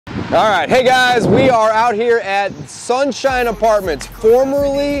All right, hey guys, we are out here at Sunshine Apartments,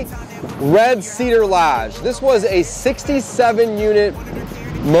 formerly Red Cedar Lodge. This was a 67 unit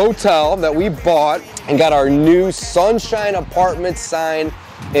motel that we bought and got our new Sunshine Apartments sign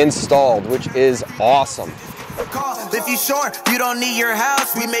installed, which is awesome. If you sure you don't need your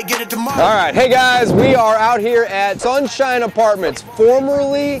house, we may get it tomorrow. All right, hey guys, we are out here at Sunshine Apartments,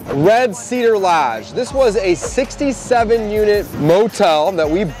 formerly Red Cedar Lodge. This was a 67 unit motel that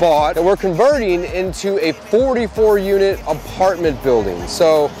we bought that we're converting into a 44 unit apartment building.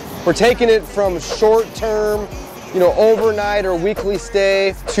 So we're taking it from short term, overnight or weekly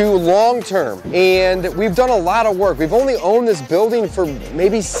stay to long term. And we've done a lot of work. We've only owned this building for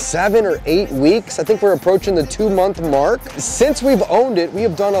maybe 7 or 8 weeks. I think we're approaching the 2-month mark. Since we've owned it, we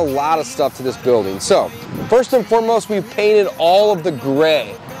have done a lot of stuff to this building. So first and foremost, we've painted all of the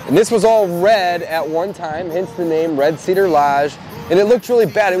gray. And this was all red at one time, hence the name Red Cedar Lodge. And it looked really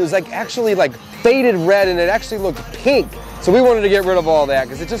bad. It was actually faded red, and it actually looked pink. So we wanted to get rid of all that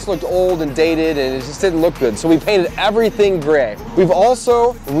because it just looked old and dated and it just didn't look good. So we painted everything gray. We've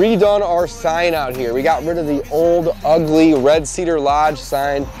also redone our sign out here. We got rid of the old, ugly Red Cedar Lodge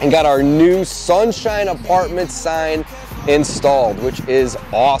sign and got our new Sunshine Apartments sign installed, which is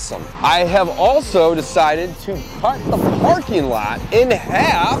awesome. I have also decided to cut the parking lot in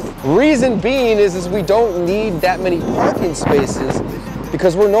half. Reason being is we don't need that many parking spaces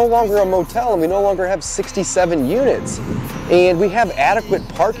because we're no longer a motel and we no longer have 67 units. And we have adequate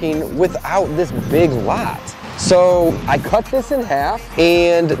parking without this big lot. So I cut this in half,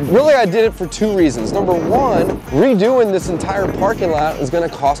 and really I did it for 2 reasons. Number one, redoing this entire parking lot is gonna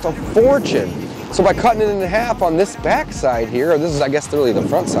cost a fortune. So by cutting it in half on this back side here, or this is I guess really the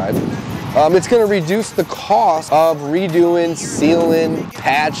front side, it's gonna reduce the cost of redoing, sealing,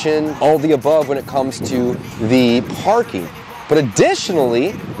 patching, all the above when it comes to the parking. But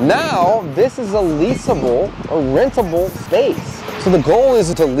additionally, now this is a leasable or rentable space. So the goal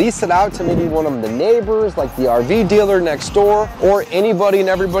is to lease it out to maybe one of the neighbors, like the RV dealer next door, or anybody and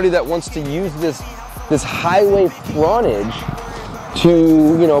everybody that wants to use this highway frontage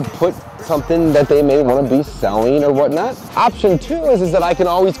to, put something that they may want to be selling or whatnot. Option 2 is that I can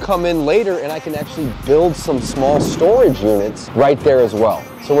always come in later and I can actually build some small storage units right there as well.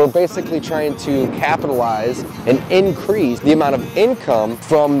 So we're basically trying to capitalize and increase the amount of income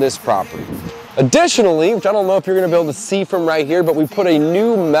from this property. Additionally, which I don't know if you're going to be able to see from right here, but we put a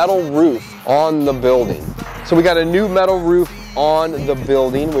new metal roof on the building. So we got a new metal roof on the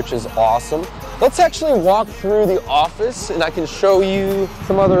building, which is awesome. Let's actually walk through the office and I can show you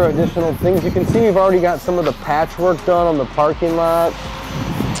some other additional things. You can see we've already got some of the patchwork done on the parking lot,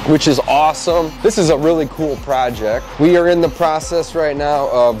 which is awesome. This is a really cool project. We are in the process right now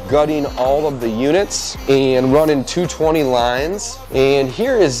of gutting all of the units and running 220 lines. And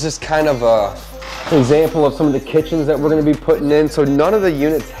here is just kind of an example of some of the kitchens that we're gonna be putting in. So none of the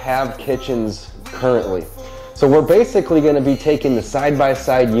units have kitchens currently. So we're basically gonna be taking the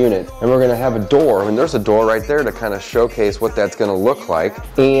side-by-side unit and we're gonna have a door. I mean, there's a door right there to kind of showcase what that's gonna look like.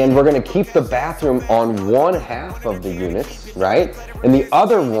 And we're gonna keep the bathroom on one half of the units, right? And the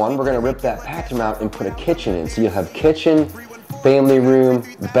other one, we're gonna rip that bathroom out and put a kitchen in. So you'll have kitchen, family room,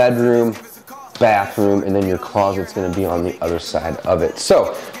 bedroom, bathroom, and then your closet's gonna be on the other side of it.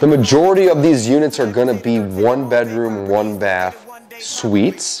 So the majority of these units are gonna be 1 bedroom, 1 bath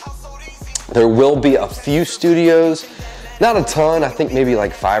suites. There will be a few studios, not a ton, I think maybe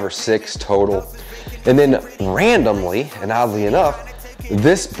like 5 or 6 total. And then randomly, and oddly enough,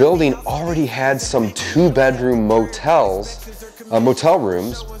 this building already had some 2-bedroom motel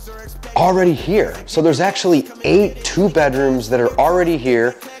rooms already here. So there's actually 8 2-bedrooms that are already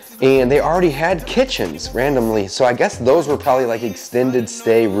here, and they already had kitchens randomly. So I guess those were probably like extended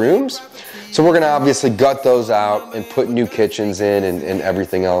stay rooms. So we're gonna obviously gut those out and put new kitchens in and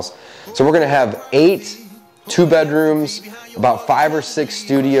everything else. So we're gonna have 8 2-bedrooms, about 5 or 6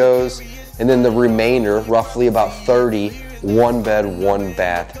 studios, and then the remainder, roughly about 30, 1-bed,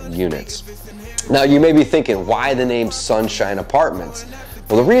 1-bath units. Now you may be thinking, why the name Sunshine Apartments?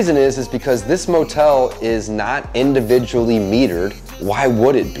 Well, the reason is because this motel is not individually metered. Why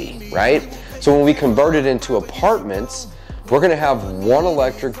would it be, right? So when we convert it into apartments, we're gonna have 1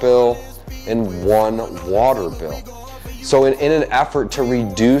 electric bill and 1 water bill. So in an effort to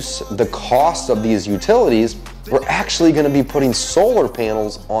reduce the cost of these utilities, we're actually gonna be putting solar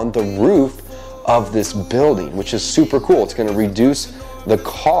panels on the roof of this building, which is super cool. It's gonna reduce the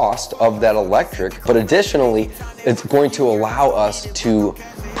cost of that electric, but additionally, it's going to allow us to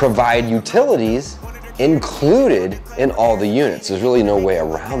provide utilities included in all the units. There's really no way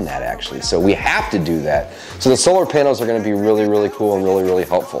around that actually. So we have to do that. So the solar panels are gonna be really, really cool and really, really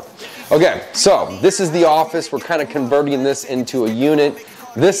helpful. Okay, so this is the office. We're kind of converting this into a unit.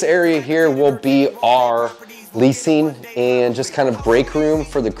 This area here will be our leasing and just kind of break room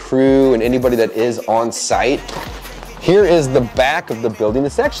for the crew and anybody that is on site. Here is the back of the building.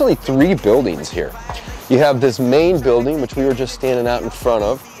 It's actually 3 buildings here. You have this main building, which we were just standing out in front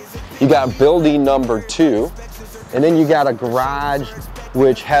of. You got building number 2, and then you got a garage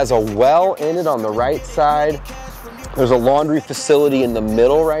which has a well in it on the right side. There's a laundry facility in the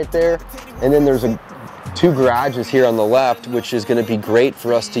middle right there, and then there's 2 garages here on the left, which is going to be great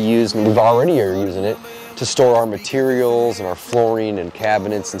for us to use, and we've already are using it to store our materials and our flooring and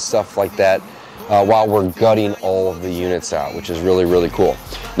cabinets and stuff like that while we're gutting all of the units out, which is really, really cool.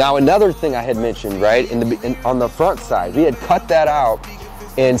 Now, another thing I had mentioned, right, on the front side, we had cut that out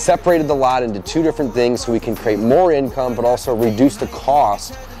and separated the lot into 2 different things so we can create more income, but also reduce the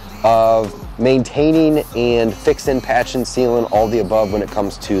cost of maintaining and fixing, patching, sealing, all the above when it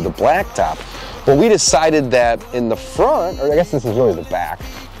comes to the blacktop. Well, we decided that in the front, or I guess this is really the back,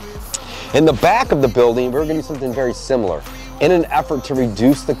 in the back of the building, we're gonna do something very similar in an effort to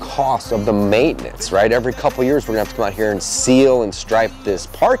reduce the cost of the maintenance, right? Every couple years, we're gonna have to come out here and seal and stripe this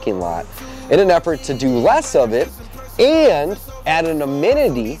parking lot in an effort to do less of it and add an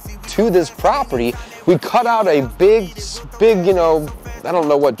amenity to this property. We cut out a big, you know, I don't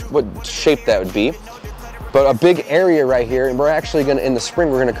know what shape that would be, but a big area right here, and we're actually gonna, in the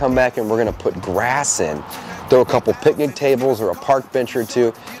spring, we're gonna come back and we're gonna put grass in, throw a couple picnic tables or a park bench or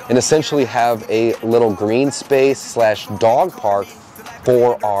 2, and essentially have a little green space / dog park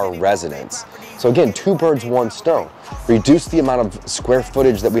for our residents. So again, 2 birds, 1 stone. Reduce the amount of square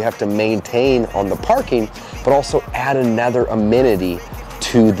footage that we have to maintain on the parking, but also add another amenity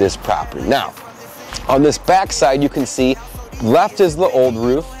to this property. Now, on this back side, you can see left is the old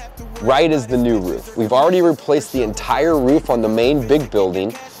roof, right is the new roof. We've already replaced the entire roof on the main big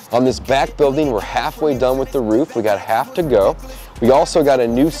building. On this back building, we're halfway done with the roof. We got half to go. We also got a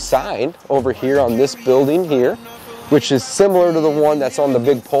new sign over here on this building here, which is similar to the one that's on the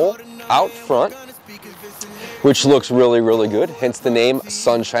big pole out front, which looks really, really good. Hence the name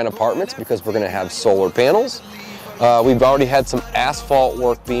Sunshine Apartments, because we're gonna have solar panels. We've already had some asphalt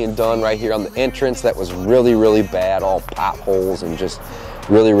work being done right here on the entrance that was really, really bad, all potholes and just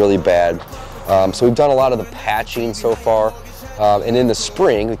really, really bad. So we've done a lot of the patching so far. And in the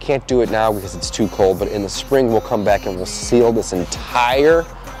spring, we can't do it now because it's too cold, but in the spring we'll come back and we'll seal this entire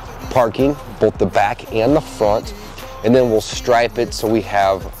parking, both the back and the front, and then we'll stripe it so we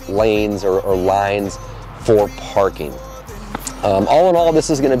have lanes or lines for parking. All in all,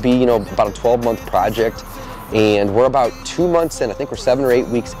 this is gonna be, you know, about a 12-month project, and we're about 2 months in. I think we're 7 or 8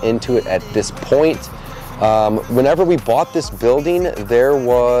 weeks into it at this point. Whenever we bought this building, there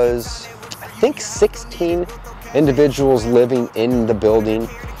was, I think, 16 individuals living in the building,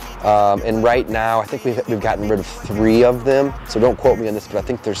 and right now I think we've gotten rid of 3 of them, so don't quote me on this, but I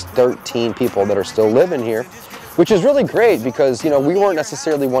think there's 13 people that are still living here, which is really great because, you know, we weren't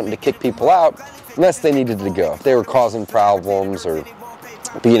necessarily wanting to kick people out unless they needed to go. If they were causing problems or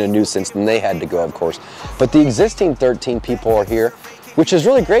being a nuisance, then they had to go, of course. But the existing 13 people are here, which is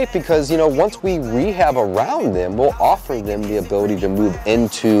really great because, you know, once we rehab around them, we'll offer them the ability to move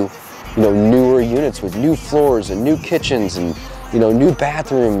into, you know, newer units with new floors and new kitchens and, you know, new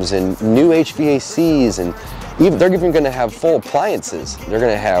bathrooms and new HVACs, and even they're even going to have full appliances. They're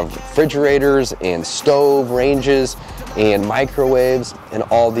going to have refrigerators and stove ranges and microwaves and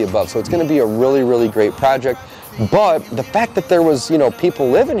all the above. So it's going to be a really, really great project. But the fact that there was, you know, people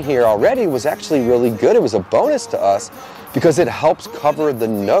living here already was actually really good. It was a bonus to us because it helps cover the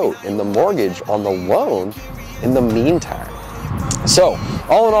note and the mortgage on the loan in the meantime. So,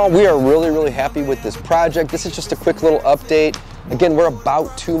 all in all, we are really, really happy with this project. This is just a quick little update. Again, we're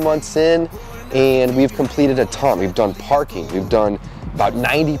about 2 months in, and we've completed a ton. We've done parking. We've done about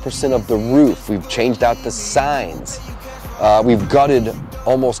 90% of the roof. We've changed out the signs. We've gutted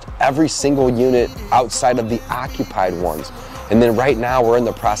almost every single unit outside of the occupied ones. And then right now, we're in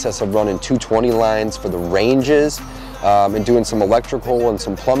the process of running 220 lines for the ranges and doing some electrical and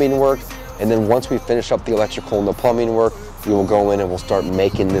some plumbing work. And then once we finish up the electrical and the plumbing work, we will go in and we'll start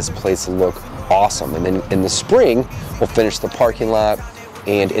making this place look awesome. And then in the spring, we'll finish the parking lot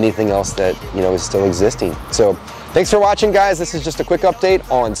and anything else that, you know, is still existing. So thanks for watching, guys. This is just a quick update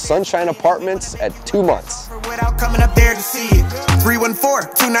on Sunshine Apartments at 2 months. Without coming up there to see it.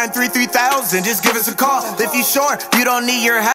 314-293-3000. Just give us a call if you're sure you don't need your house.